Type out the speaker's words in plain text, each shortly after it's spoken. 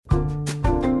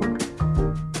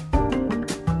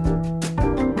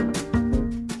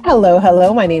Hello,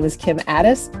 hello. My name is Kim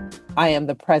Addis. I am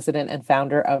the president and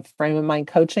founder of Frame of Mind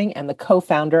Coaching and the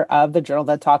co-founder of The Journal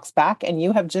That Talks Back. And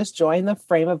you have just joined the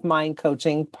Frame of Mind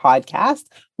Coaching podcast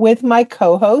with my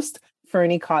co-host,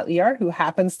 Fernie Kotliar, who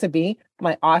happens to be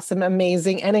my awesome,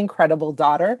 amazing, and incredible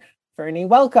daughter. Fernie,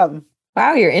 welcome.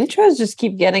 Wow, your intros just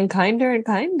keep getting kinder and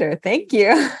kinder. Thank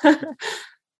you.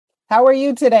 How are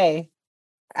you today?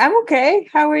 I'm okay.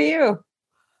 How are you?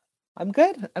 I'm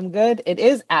good. It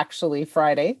is actually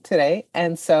Friday today.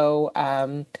 And so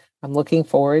I'm looking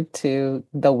forward to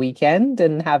the weekend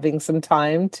and having some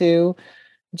time to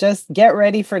just get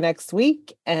ready for next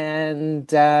week and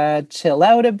chill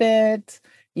out a bit,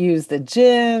 use the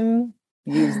gym,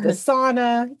 use the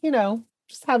sauna,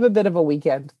 just have a bit of a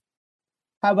weekend.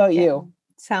 How about you?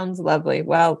 Sounds lovely.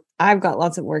 Well, I've got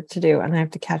lots of work to do and I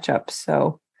have to catch up.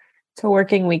 So it's a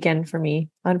working weekend for me,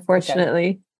 unfortunately.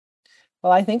 Okay.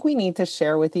 Well, I think we need to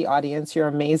share with the audience your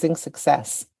amazing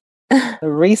success. The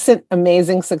recent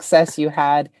amazing success you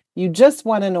had. You just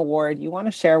won an award. You want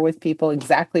to share with people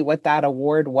exactly what that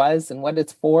award was and what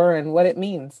it's for and what it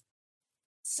means.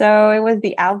 So it was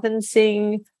the Alvin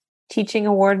Singh Teaching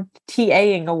Award,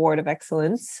 TAing Award of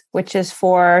Excellence, which is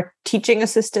for teaching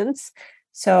assistants.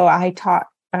 So I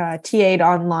TA'd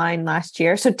online last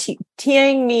year. So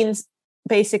TAing means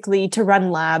basically to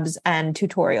run labs and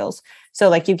tutorials. So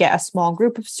like you get a small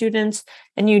group of students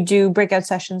and you do breakout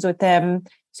sessions with them.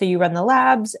 So you run the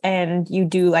labs and you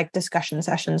do like discussion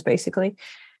sessions basically.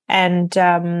 And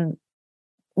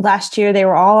last year they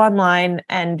were all online,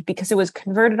 and because it was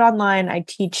converted online,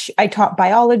 I taught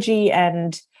biology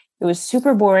and it was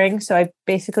super boring. So I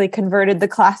basically converted the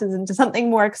classes into something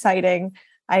more exciting.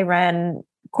 I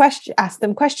asked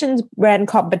them questions, ran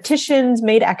competitions,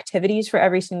 made activities for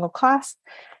every single class.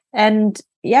 And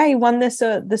yeah, he won this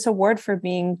award for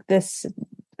being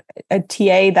a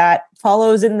TA that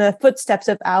follows in the footsteps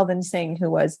of Alvin Singh, who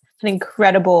was an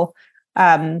incredible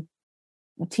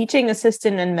teaching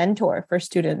assistant and mentor for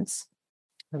students.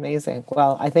 Amazing.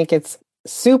 Well, I think it's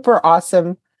super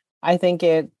awesome. I think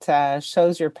it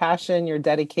shows your passion, your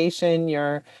dedication,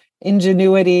 your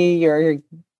ingenuity, your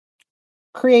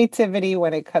creativity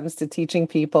when it comes to teaching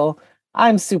people.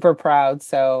 I'm super proud.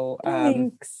 So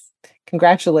Thanks.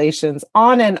 Congratulations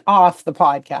on and off the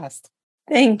podcast.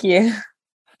 Thank you.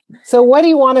 So what do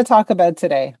you want to talk about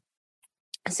today?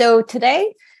 So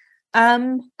today,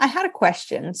 I had a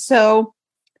question. So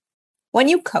when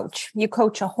you coach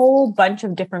a whole bunch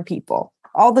of different people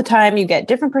all the time. You get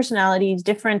different personalities,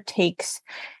 different takes.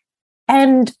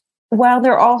 And while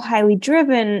they're all highly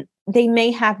driven, they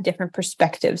may have different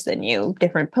perspectives than you,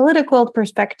 different political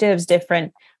perspectives,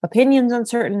 different opinions on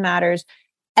certain matters.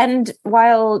 And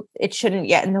while it shouldn't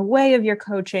get in the way of your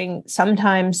coaching,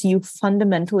 sometimes you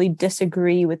fundamentally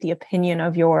disagree with the opinion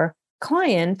of your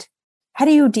client. How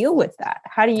do you deal with that?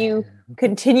 How do you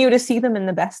continue to see them in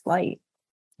the best light?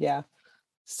 Yeah.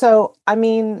 So, I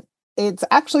mean, it's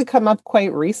actually come up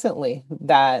quite recently,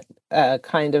 that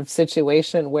kind of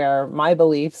situation where my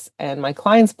beliefs and my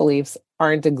client's beliefs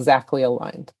aren't exactly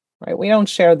aligned, right? We don't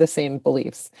share the same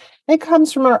beliefs. It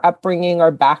comes from our upbringing,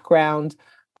 our background,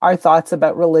 our thoughts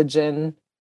about religion,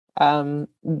 the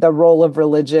role of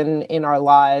religion in our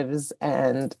lives,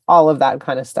 and all of that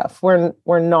kind of stuff. We're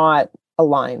not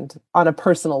aligned on a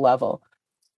personal level.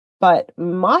 But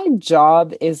my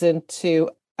job isn't to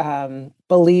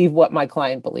believe what my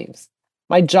client believes.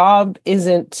 My job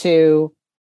isn't to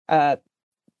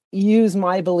use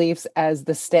my beliefs as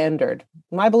the standard.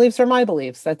 My beliefs are my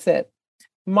beliefs. That's it.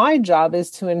 My job is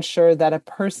to ensure that a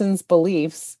person's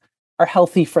beliefs are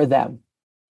healthy for them.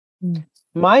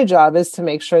 My job is to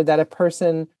make sure that a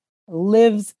person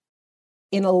lives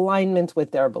in alignment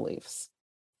with their beliefs,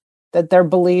 that their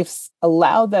beliefs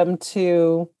allow them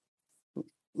to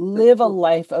live a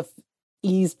life of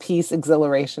ease, peace,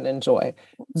 exhilaration, and joy.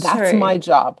 That's my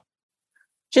job.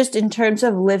 Just in terms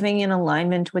of living in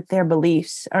alignment with their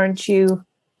beliefs, don't you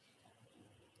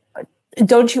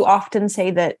often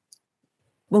say that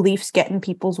beliefs get in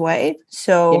people's way?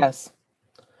 So yes.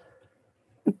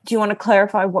 Do you want to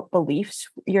clarify what beliefs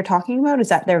you're talking about? Is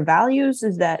that their values?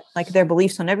 Is that like their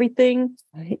beliefs on everything?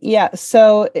 Yeah.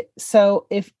 So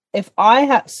if I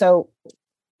have, so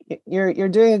you're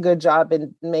doing a good job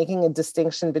in making a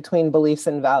distinction between beliefs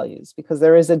and values, because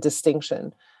there is a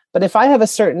distinction. But if I have a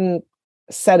certain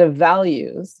set of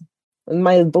values,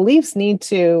 my beliefs need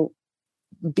to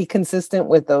be consistent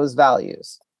with those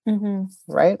values. Mm-hmm.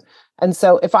 Right. And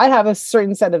so if I have a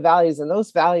certain set of values and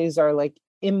those values are like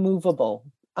immovable,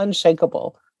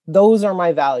 unshakable, those are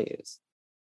my values.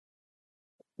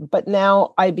 But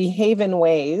now I behave in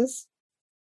ways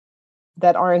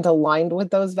that aren't aligned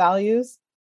with those values,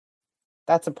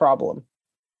 that's a problem.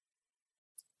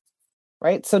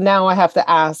 Right? So now I have to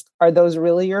ask, are those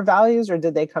really your values, or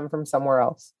did they come from somewhere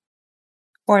else?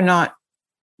 Or not?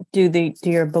 Do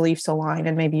your beliefs align,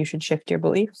 and maybe you should shift your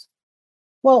beliefs?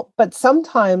 Well, but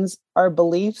sometimes our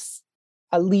beliefs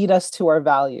lead us to our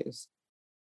values.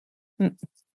 Mm.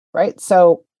 Right?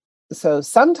 So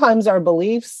sometimes our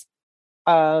beliefs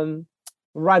run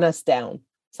us down.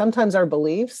 Sometimes our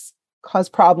beliefs cause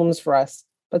problems for us,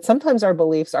 but sometimes our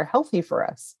beliefs are healthy for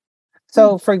us.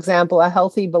 So, for example, a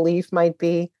healthy belief might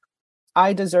be,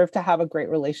 I deserve to have a great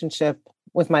relationship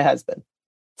with my husband.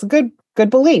 It's a good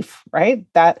belief, right?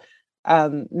 That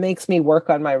makes me work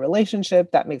on my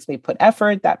relationship. That makes me put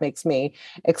effort. That makes me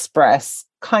express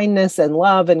kindness and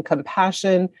love and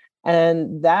compassion.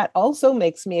 And that also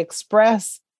makes me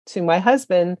express to my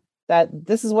husband that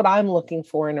this is what I'm looking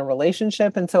for in a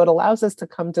relationship. And so it allows us to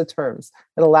come to terms.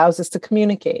 It allows us to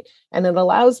communicate. And it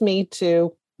allows me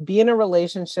to be in a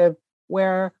relationship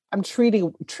where I'm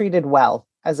treated well,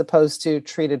 as opposed to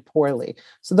treated poorly.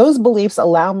 So those beliefs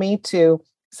allow me to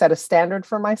set a standard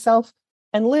for myself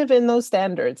and live in those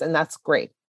standards. And that's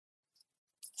great.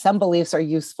 Some beliefs are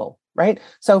useful, right?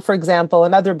 So for example,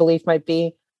 another belief might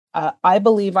be, I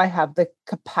believe I have the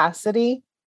capacity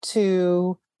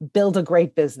to build a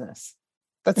great business.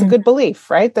 That's a good belief,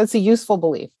 right? That's a useful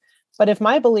belief. But if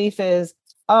my belief is,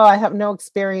 oh, I have no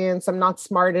experience, I'm not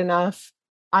smart enough,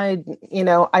 I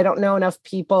don't know enough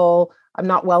people, I'm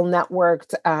not well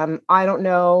networked, I don't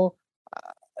know,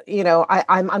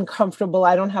 I'm uncomfortable,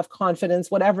 I don't have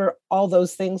confidence, whatever all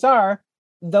those things are,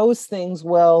 those things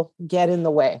will get in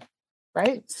the way,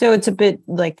 right? So it's a bit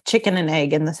like chicken and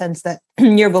egg, in the sense that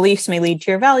your beliefs may lead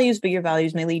to your values, but your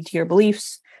values may lead to your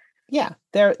beliefs. Yeah,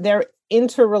 they're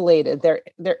interrelated, they're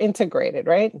integrated,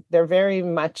 right? They're very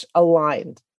much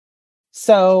aligned.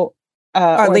 So or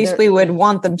at least we would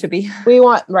want them to be.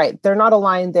 Right, they're not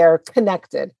aligned, they're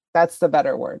connected. That's the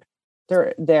better word.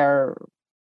 They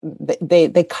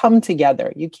come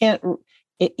together. You can't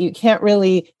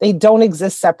really, they don't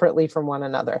exist separately from one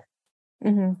another.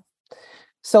 Mm-hmm.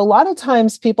 So a lot of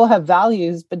times people have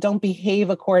values but don't behave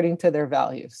according to their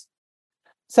values.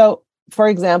 So for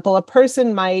example, a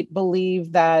person might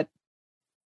believe that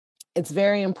it's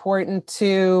very important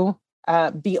to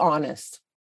be honest,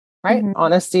 right? Mm-hmm.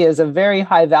 Honesty is a very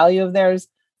high value of theirs,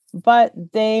 but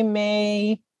they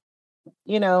may,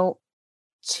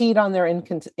 cheat on their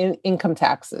income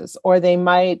taxes, or they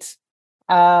might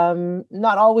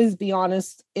not always be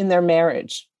honest in their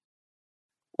marriage,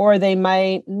 or they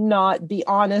might not be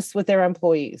honest with their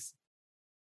employees.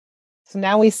 So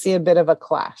now we see a bit of a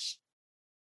clash.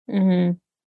 Mm-hmm.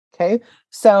 Okay.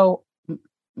 So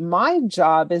my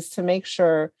job is to make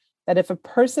sure that if a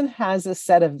person has a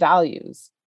set of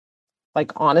values,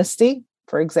 like honesty,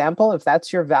 for example, if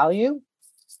that's your value,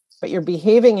 but you're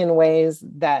behaving in ways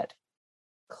that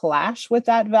clash with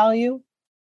that value,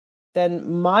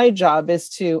 then my job is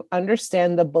to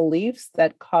understand the beliefs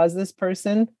that cause this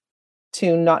person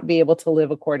to not be able to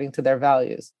live according to their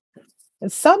values.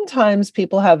 And sometimes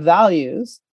people have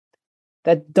values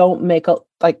that don't make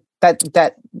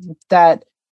that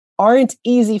aren't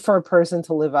easy for a person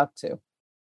to live up to.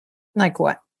 Like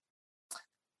what?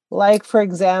 Like, for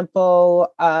example,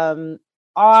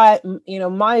 my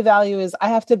value is I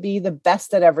have to be the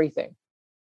best at everything.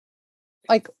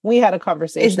 Like, we had a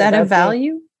conversation. Is that a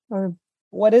value or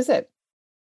what is it?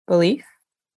 Belief?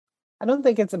 I don't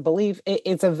think it's a belief.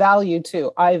 It's a value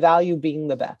too. I value being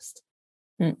the best.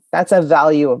 That's a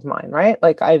value of mine, right?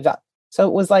 Like so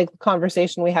it was like the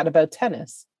conversation we had about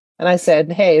tennis. And I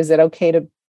said, hey, is it okay to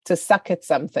suck at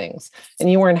some things? And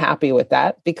you weren't happy with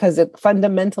that because it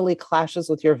fundamentally clashes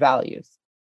with your values.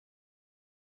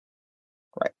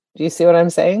 Right. Do you see what I'm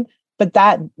saying? But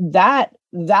that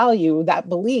value, that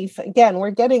belief, again,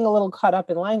 we're getting a little caught up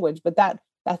in language, but that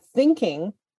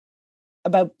thinking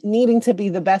about needing to be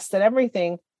the best at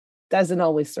everything doesn't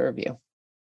always serve you.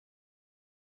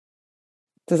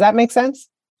 Does that make sense?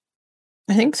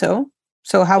 I think so.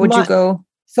 So how would you go?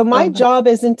 So my job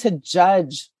isn't to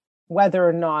judge whether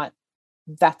or not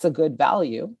that's a good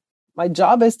value. My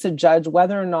job is to judge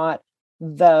whether or not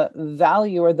the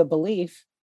value or the belief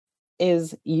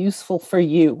is useful for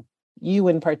you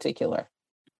in particular.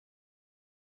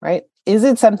 Right? Is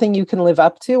it something you can live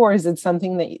up to, or is it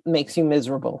something that makes you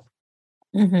miserable?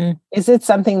 Mm-hmm. Is it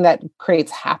something that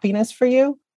creates happiness for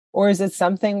you, or is it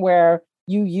something where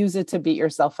you use it to beat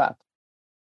yourself up?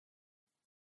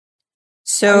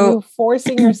 So are you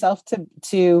forcing yourself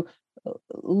to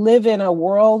live in a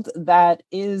world that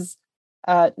is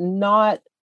not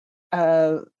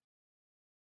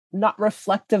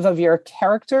reflective of your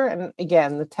character? And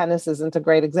again, the tennis isn't a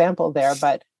great example there,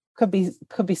 but could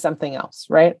be something else,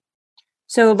 right?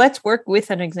 So let's work with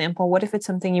an example. What if it's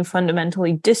something you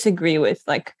fundamentally disagree with,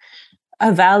 like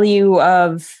a value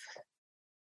of,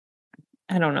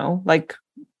 I don't know, like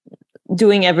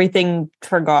doing everything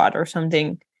for God or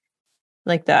something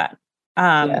like that?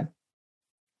 Yeah.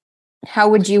 How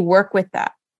would you work with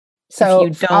that? So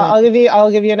if you don't?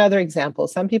 I'll give you another example.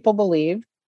 Some people believe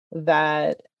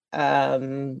that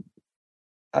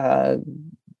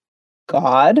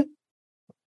God,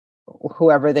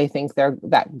 whoever they think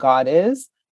that God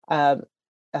um,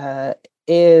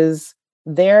 is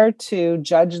there to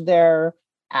judge their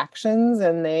actions,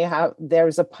 and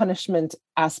there's a punishment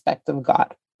aspect of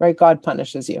God, right? God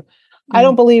punishes you. I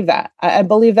don't believe that. I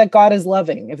believe that God is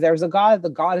loving. If there's a God, the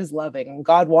God is loving, and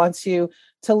God wants you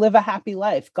to live a happy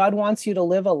life. God wants you to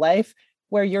live a life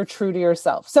where you're true to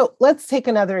yourself. So let's take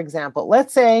another example.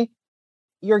 Let's say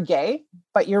you're gay,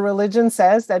 but your religion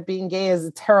says that being gay is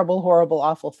a terrible, horrible,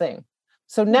 awful thing.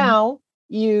 So now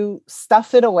you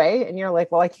stuff it away and you're like,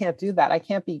 well, I can't do that. I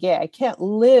can't be gay. I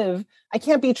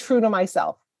can't be true to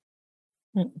myself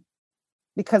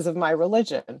because of my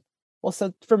religion. Well,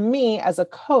 so for me as a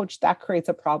coach, that creates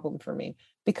a problem for me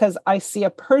because I see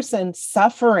a person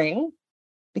suffering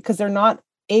because they're not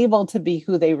able to be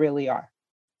who they really are.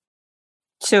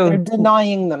 So they're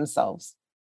denying themselves.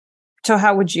 So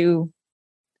how would you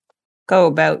go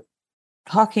about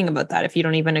talking about that if you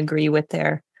don't even agree with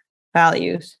their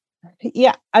values?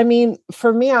 Yeah, I mean,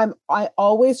 for me, I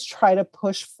always try to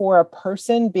push for a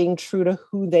person being true to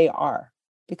who they are.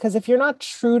 Because if you're not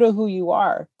true to who you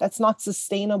are, that's not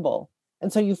sustainable.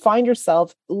 And so you find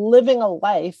yourself living a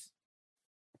life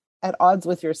at odds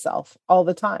with yourself all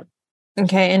the time.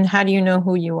 Okay, and how do you know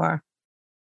who you are?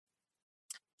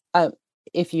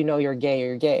 If you know you're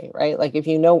gay, right? Like if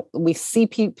you know, we see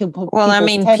people. Well, I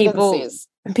mean,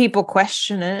 people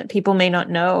question it. People may not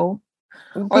know,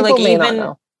 or like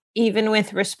even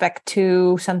with respect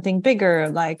to something bigger,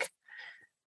 like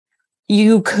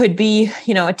you could be,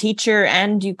 a teacher,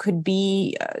 and you could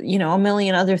be, a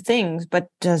million other things. But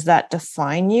does that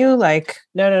define you? Like,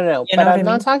 no. But I'm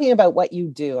not talking about what you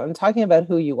do. I'm talking about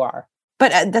who you are.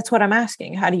 But that's what I'm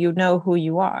asking. How do you know who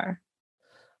you are?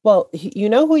 Well, you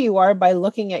know who you are by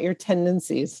looking at your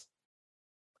tendencies.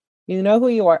 You know who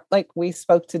you are. Like we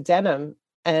spoke to Denim,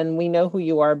 and we know who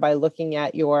you are by looking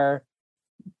at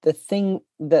the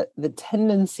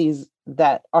tendencies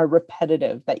that are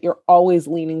repetitive, that you're always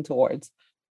leaning towards,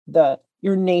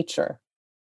 your nature.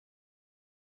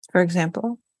 For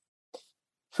example,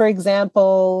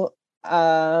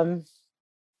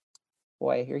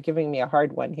 boy, you're giving me a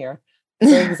hard one here.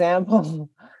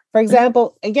 For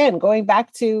example, again, going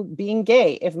back to being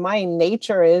gay, if my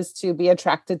nature is to be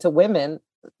attracted to women,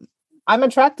 I'm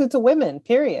attracted to women,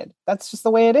 period. That's just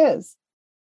the way it is.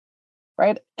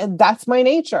 Right. And that's my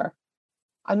nature.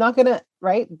 I'm not going to,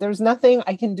 right? There's nothing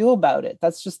I can do about it.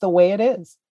 That's just the way it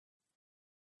is.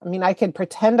 I mean, I could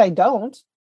pretend I don't.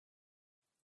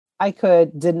 I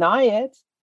could deny it.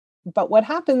 But what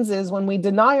happens is when we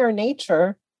deny our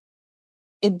nature,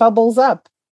 it bubbles up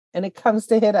and it comes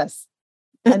to hit us.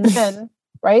 And then,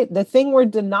 right, the thing we're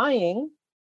denying,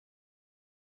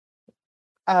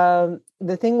 the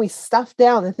thing we stuff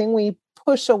down, the thing we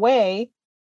push away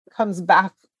comes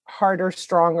back harder,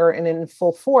 stronger, and in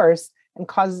full force and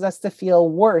causes us to feel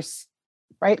worse,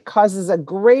 right? Causes a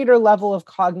greater level of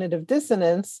cognitive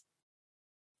dissonance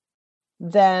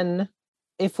than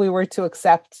if we were to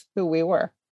accept who we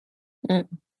were.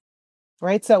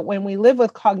 Right? So when we live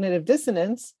with cognitive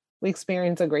dissonance, we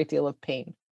experience a great deal of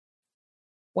pain.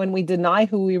 When we deny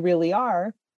who we really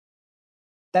are,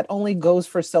 that only goes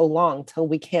for so long till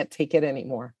we can't take it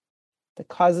anymore. That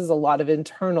causes a lot of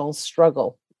internal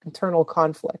struggle, internal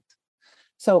conflict.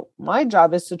 So my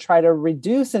job is to try to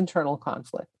reduce internal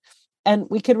conflict. And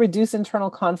we could reduce internal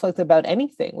conflict about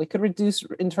anything. We could reduce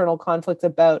internal conflict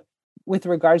with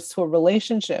regards to a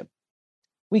relationship.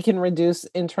 We can reduce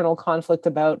internal conflict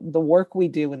about the work we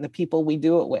do and the people we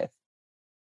do it with.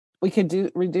 We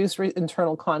could reduce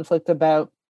internal conflict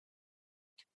about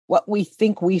what we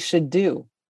think we should do.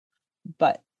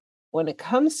 But when it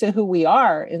comes to who we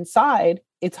are inside,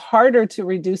 it's harder to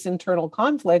reduce internal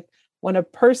conflict when a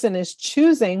person is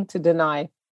choosing to deny.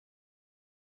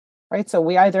 Right? So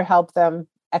we either help them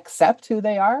accept who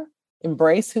they are,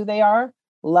 embrace who they are,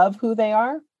 love who they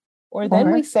are, or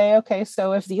then we say, okay,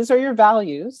 so if these are your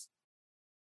values,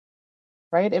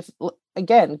 right? If,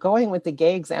 again, going with the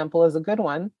gay example is a good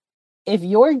one. If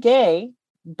you're gay,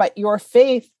 but your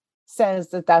faith says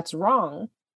that that's wrong,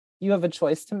 you have a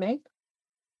choice to make.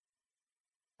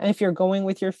 And if you're going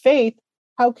with your faith,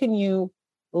 how can you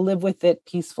live with it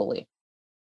peacefully?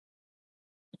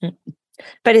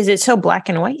 But is it so black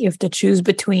and white? You have to choose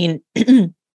between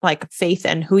like faith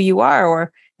and who you are,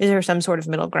 or is there some sort of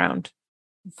middle ground?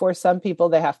 For some people,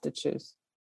 they have to choose.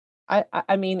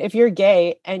 I mean, if you're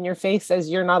gay and your faith says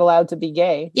you're not allowed to be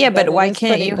gay, yeah, but why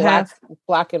can't you have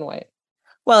black and white?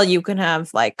 Well, you can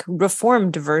have like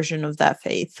reformed version of that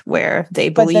faith where they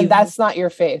believe. But then that's not your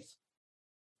faith.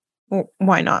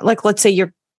 Why not? Like, let's say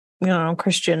you're,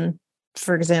 Christian,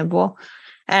 for example,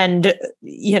 and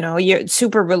you're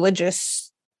super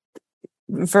religious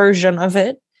version of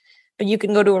it, but you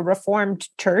can go to a reformed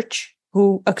church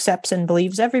who accepts and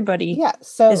believes everybody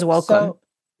is welcome.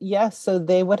 So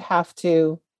they would have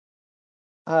to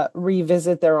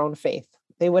revisit their own faith.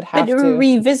 They would have to.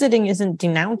 Revisiting isn't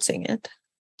denouncing it.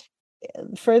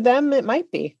 For them, it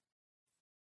might be.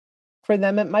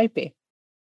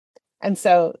 And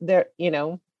so there,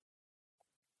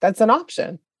 that's an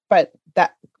option, but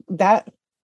that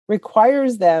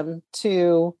requires them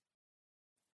to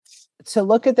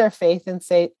look at their faith and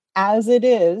say, as it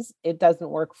is, it doesn't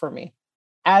work for me.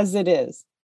 As it is.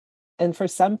 And for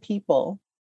some people,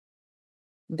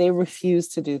 they refuse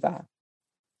to do that.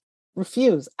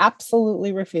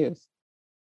 Absolutely refuse.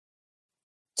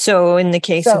 So in the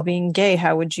case of being gay,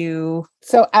 how would you?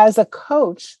 So as a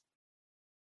coach,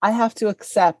 I have to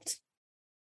accept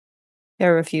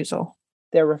their refusal.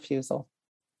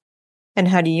 And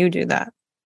how do you do that?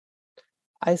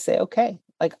 I say, okay,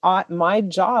 like my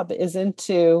job isn't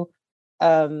to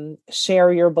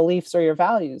share your beliefs or your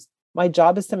values. My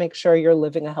job is to make sure you're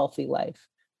living a healthy life.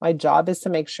 My job is to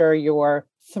make sure you're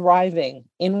thriving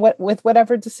with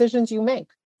whatever decisions you make.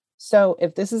 So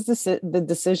if this is the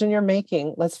decision you're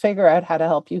making, let's figure out how to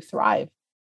help you thrive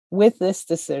with this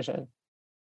decision.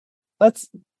 Let's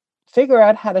figure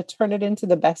out how to turn it into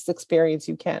the best experience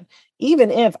you can,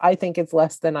 even if I think it's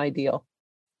less than ideal.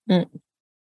 Interesting.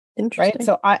 Right?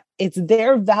 So it's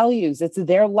their values, it's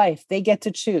their life. They get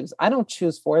to choose. I don't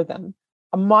choose for them.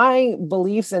 My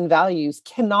beliefs and values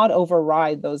cannot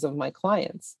override those of my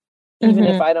clients, even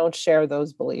if I don't share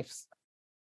those beliefs.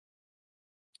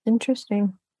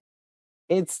 Interesting.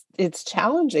 It's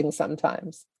challenging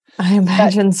sometimes. I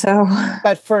imagine so.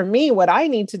 But for me, what I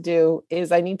need to do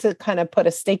is I need to kind of put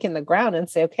a stake in the ground and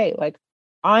say, okay, like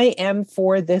I am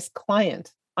for this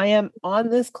client. I am on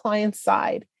this client's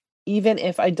side, even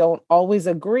if I don't always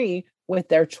agree with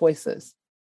their choices.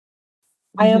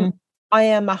 I am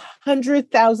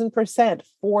 100,000%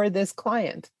 for this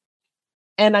client,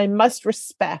 and I must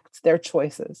respect their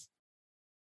choices.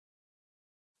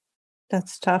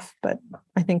 That's tough, but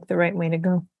I think the right way to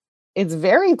go. It's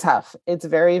very tough. It's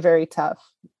very, very tough.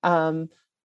 But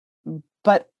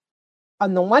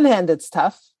on the one hand, it's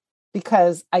tough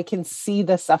because I can see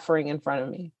the suffering in front of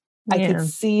me. Yeah. I could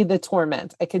see the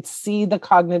torment. I could see the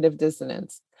cognitive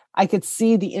dissonance. I could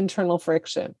see the internal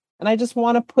friction. And I just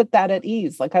want to put that at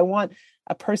ease. Like I want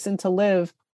a person to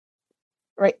live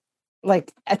right,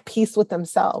 like at peace with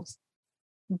themselves.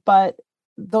 But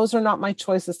those are not my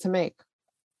choices to make.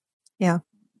 Yeah,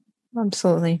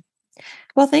 absolutely.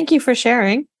 Well, thank you for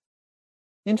sharing.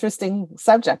 Interesting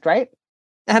subject, right?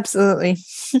 Absolutely.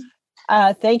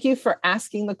 Thank you for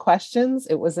asking the questions.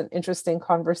 It was an interesting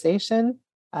conversation.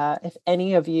 If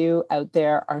any of you out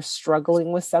there are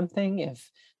struggling with something,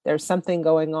 if there's something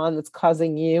going on that's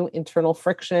causing you internal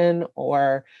friction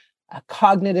or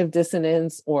cognitive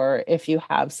dissonance, or if you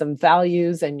have some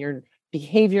values and your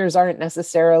behaviors aren't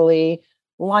necessarily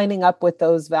lining up with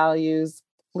those values,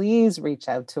 please reach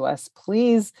out to us.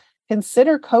 Please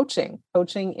consider coaching.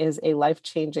 Coaching is a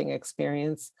life-changing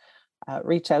experience.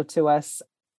 Reach out to us.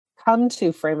 Come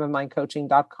to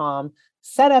frameofmindcoaching.com.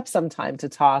 Set up some time to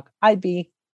talk. I'd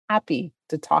be happy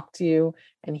to talk to you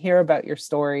and hear about your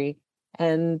story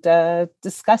and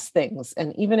discuss things.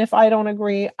 And even if I don't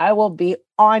agree, I will be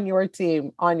on your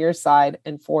team, on your side,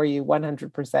 and for you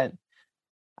 100%.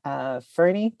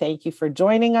 Fernie, thank you for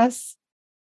joining us.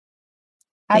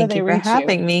 Thank you for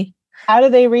having me. How do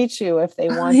they reach you if they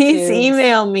want please to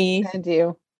email me? Send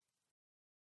you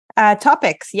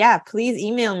topics. Yeah, please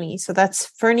email me. So that's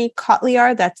Fernie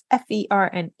Kotlyar. That's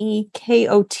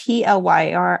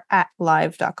FernieKotlyar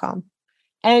 @live.com.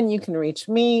 And you can reach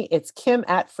me. It's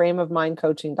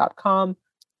Kim@frameofmindcoaching.com.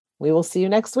 We will see you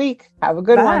next week. Have a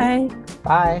good one.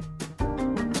 Bye. Bye.